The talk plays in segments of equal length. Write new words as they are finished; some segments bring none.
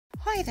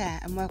Hi there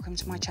and welcome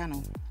to my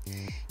channel.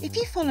 If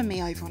you follow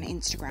me over on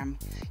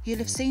Instagram, you'll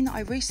have seen that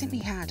I recently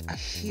had a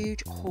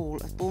huge haul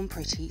of Born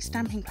Pretty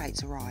stamping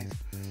plates arrive.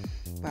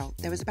 Well,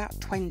 there was about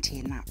 20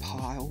 in that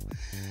pile.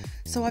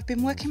 So I've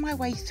been working my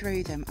way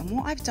through them, and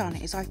what I've done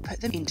is I've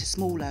put them into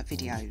smaller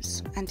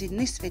videos. And in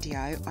this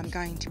video, I'm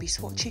going to be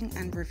swatching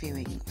and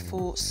reviewing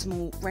 4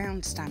 small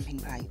round stamping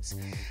plates.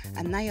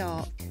 And they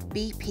are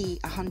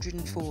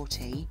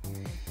BP-140,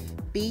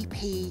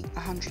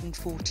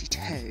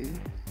 BP-142,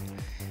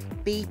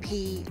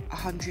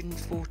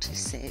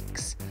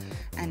 BP-146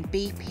 and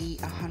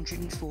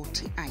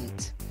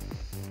BP-148.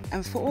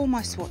 And for all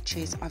my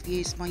swatches, I've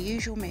used my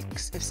usual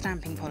mix of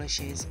stamping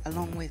polishes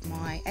along with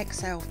my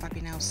XL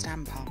Fabinel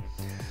stamper.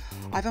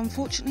 I've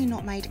unfortunately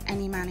not made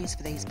any manis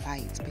for these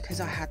plates because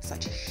I had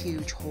such a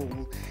huge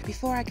haul.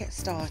 Before I get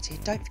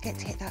started, don't forget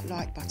to hit that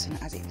like button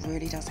as it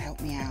really does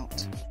help me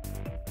out.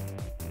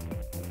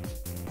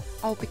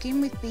 I'll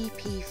begin with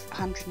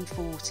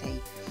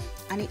BP-140,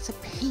 and it's a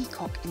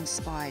peacock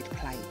inspired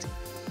plate.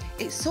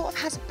 It sort of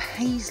has a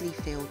paisley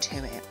feel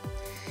to it.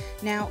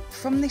 Now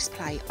from this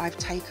plate I've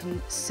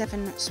taken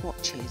 7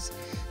 swatches,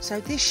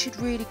 so this should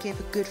really give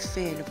a good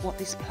feel of what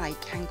this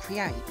plate can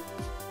create.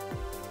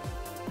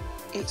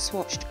 It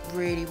swatched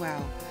really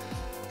well.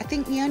 I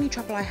think the only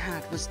trouble I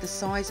had was the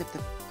size of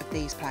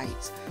these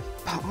plates,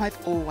 but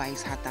I've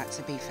always had that,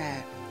 to be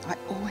fair. I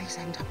always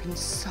end up in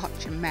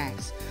such a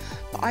mess,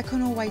 but I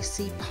can always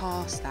see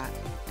past that,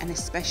 and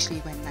especially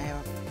when they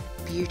are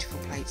beautiful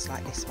plates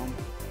like this one.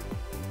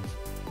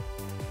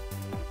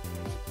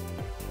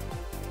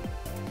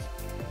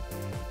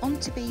 On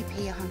to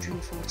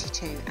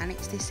BP-142, and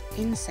it's this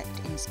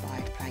insect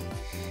inspired plate.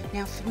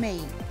 Now for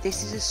me,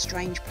 this is a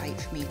strange plate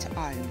for me to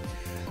own,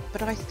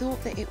 but I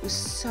thought that it was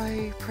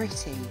so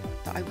pretty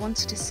that I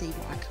wanted to see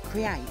what I could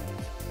create.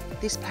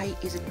 This plate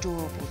is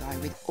adorable though,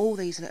 with all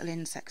these little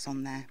insects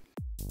on there.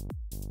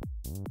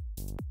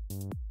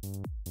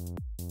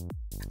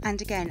 And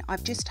again,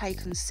 I've just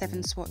taken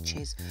 7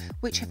 swatches,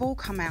 which have all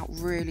come out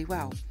really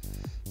well.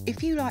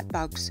 If you like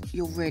bugs,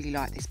 you'll really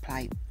like this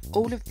plate.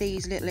 All of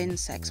these little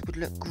insects would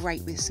look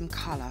great with some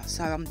colour,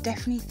 so I'm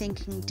definitely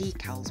thinking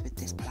decals with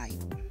this plate.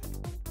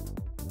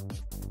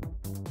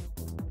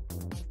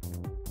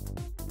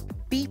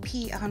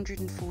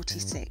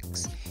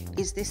 BP-146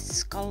 is this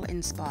skull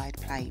inspired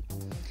plate.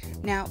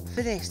 Now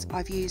for this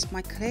I've used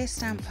my clear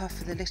stamper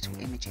for the little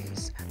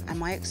images and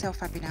my XL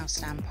Fabinel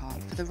stamper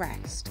for the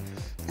rest,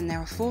 and there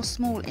are 4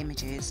 small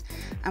images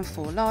and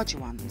 4 larger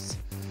ones.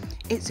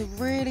 It's a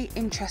really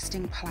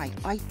interesting plate.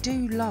 I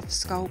do love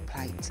skull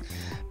plates,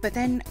 but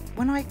then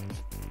when I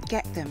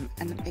get them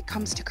and it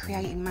comes to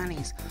creating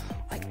manis,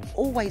 I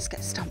always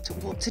get stumped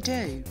at what to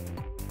do.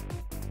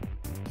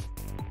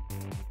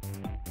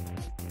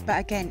 But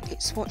again, it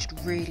swatched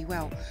really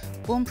well.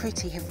 Born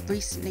Pretty have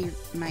recently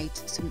made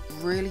some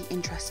really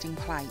interesting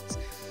plates,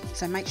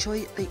 so make sure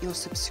that you're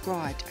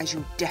subscribed, as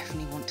you'll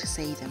definitely want to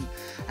see them,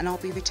 and I'll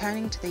be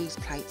returning to these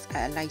plates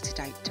at a later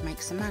date to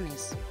make some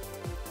manis.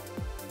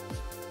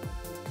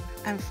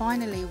 And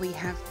finally we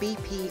have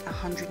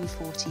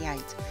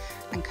BP-148,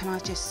 and can I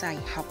just say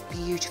how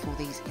beautiful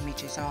these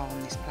images are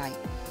on this plate.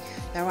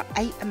 There are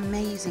 8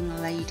 amazing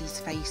ladies'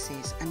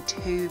 faces and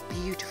 2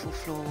 beautiful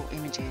floral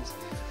images.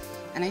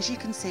 And as you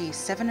can see,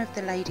 7 of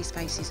the ladies'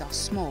 faces are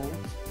small,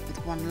 with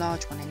 1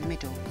 large one in the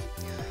middle.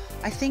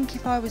 I think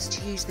if I was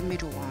to use the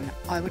middle one,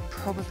 I would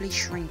probably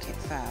shrink it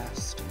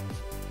first.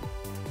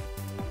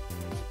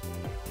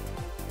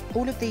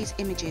 All of these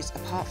images,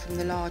 apart from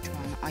the large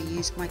one, I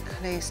used my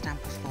clear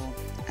stamper for,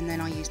 and then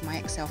I used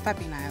my XL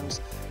Fabinels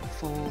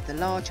for the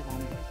larger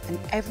one, and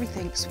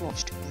everything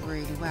swatched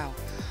really well.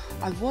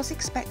 I was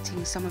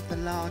expecting some of the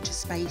larger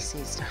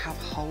spaces to have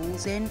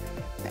holes in,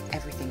 but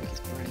everything is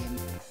brilliant.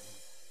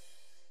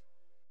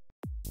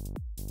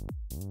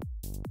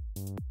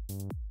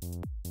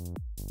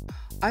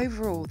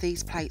 Overall,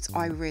 these plates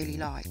I really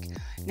like.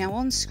 Now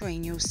on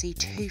screen you'll see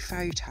 2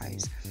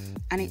 photos,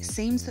 and it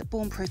seems that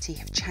Born Pretty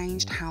have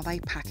changed how they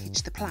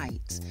package the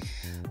plates,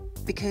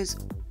 because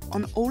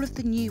on all of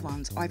the new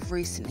ones I've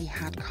recently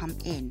had come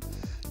in,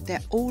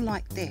 they're all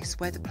like this,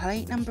 where the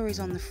plate number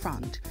is on the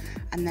front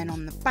and then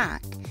on the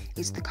back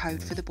is the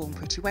code for the Born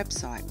Pretty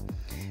website.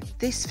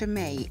 This for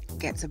me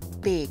gets a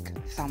big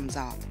thumbs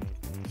up.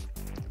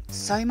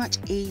 So much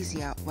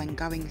easier when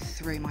going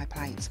through my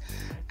plates,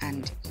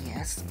 and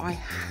yes, I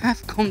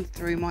have gone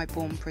through my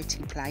Born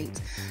Pretty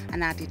plates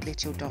and added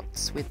little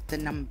dots with the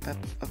number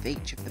of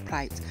each of the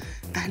plates,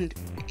 and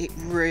it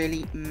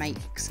really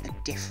makes a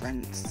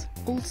difference.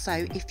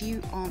 Also, if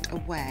you aren't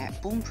aware,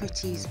 Born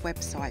Pretty's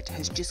website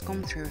has just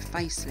gone through a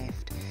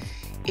facelift.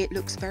 It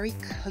looks very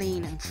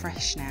clean and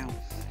fresh now.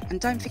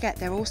 And don't forget,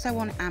 they're also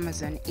on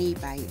Amazon,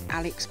 eBay,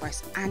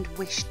 AliExpress and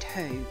Wish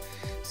too.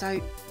 So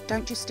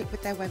don't just stick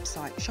with their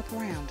website, shop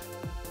around.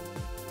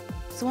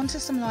 So onto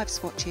some live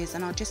swatches,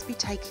 and I'll just be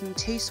taking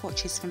 2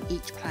 swatches from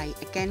each plate,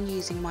 again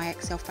using my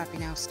XL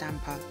Fabinel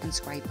stamper and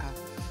scraper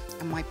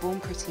and my Born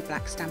Pretty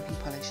black stamping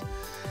polish,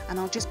 and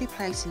I'll just be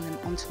placing them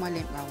onto my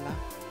lint roller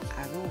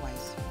as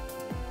always.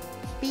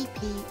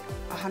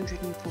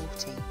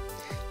 BP-140.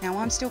 Now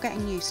I'm still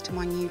getting used to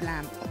my new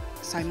lamp,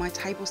 so my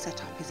table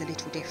setup is a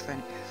little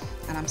different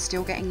and I'm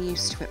still getting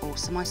used to it all,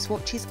 so my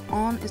swatches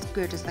aren't as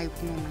good as they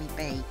would normally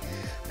be,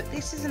 but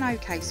this is an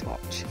okay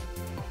swatch.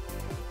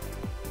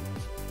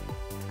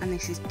 And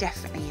this is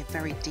definitely a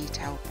very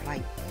detailed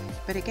plate,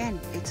 but again,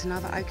 it's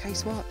another okay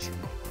swatch.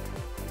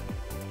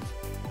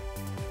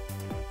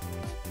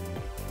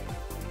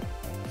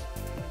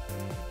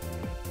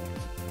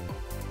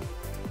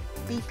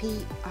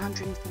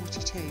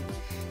 BP-142.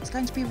 It's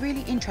going to be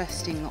really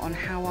interesting on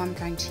how I'm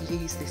going to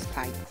use this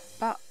plate,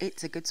 but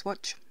it's a good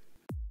swatch.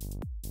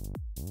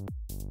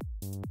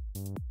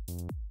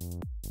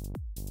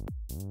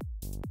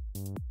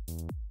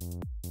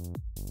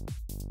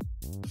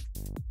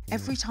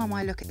 Every time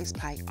I look at this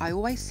plate, I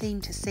always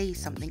seem to see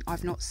something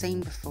I've not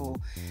seen before,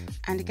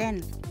 and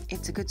again,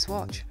 it's a good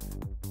swatch.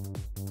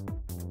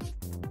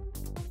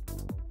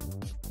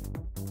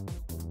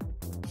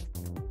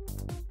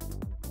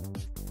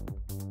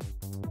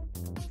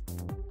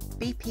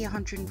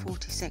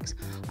 BP-146.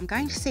 I'm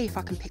going to see if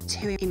I can pick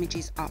two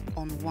images up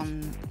on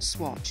one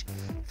swatch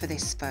for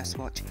this first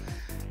swatch,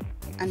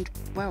 and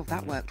well,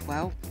 that worked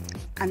well,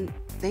 and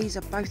these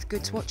are both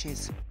good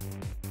swatches.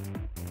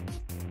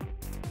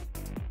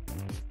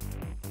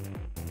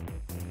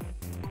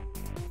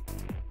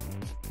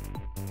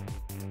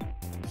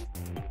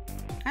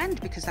 And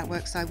because that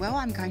worked so well,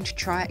 I'm going to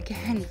try it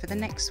again for the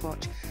next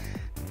swatch,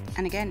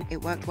 and again,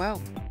 it worked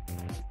well.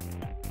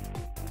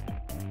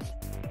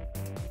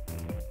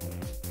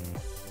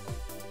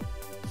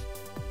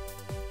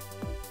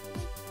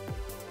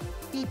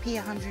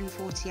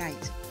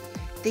 BP-148.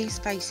 These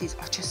faces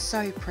are just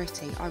so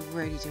pretty. I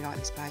really do like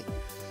this plate.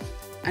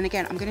 And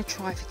again, I'm going to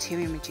try for two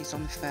images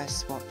on the first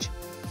swatch.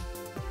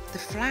 The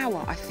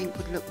flower I think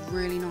would look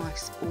really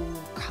nice all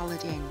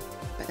coloured in,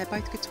 but they're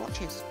both good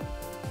swatches.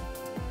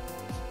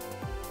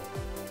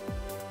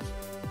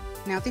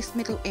 Now this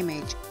middle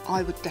image,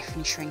 I would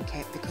definitely shrink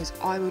it because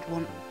I would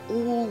want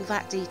all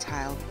that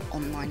detail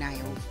on my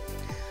nail,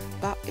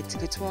 but it's a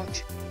good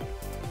swatch.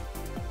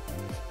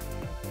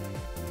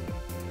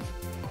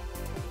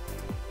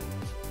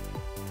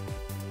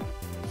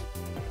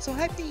 So I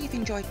hope that you've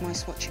enjoyed my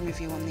swatching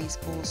review on these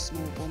 4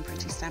 small Born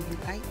Pretty stamping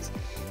plates.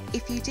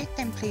 If you did,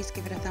 then please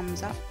give it a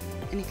thumbs up,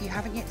 and if you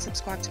haven't yet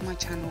subscribed to my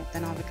channel,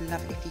 then I would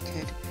love it if you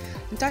could.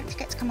 And don't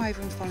forget to come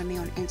over and follow me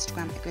on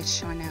Instagram at Glitter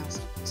Shine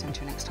Nails. So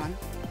until next time,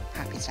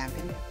 happy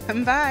stamping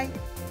and bye!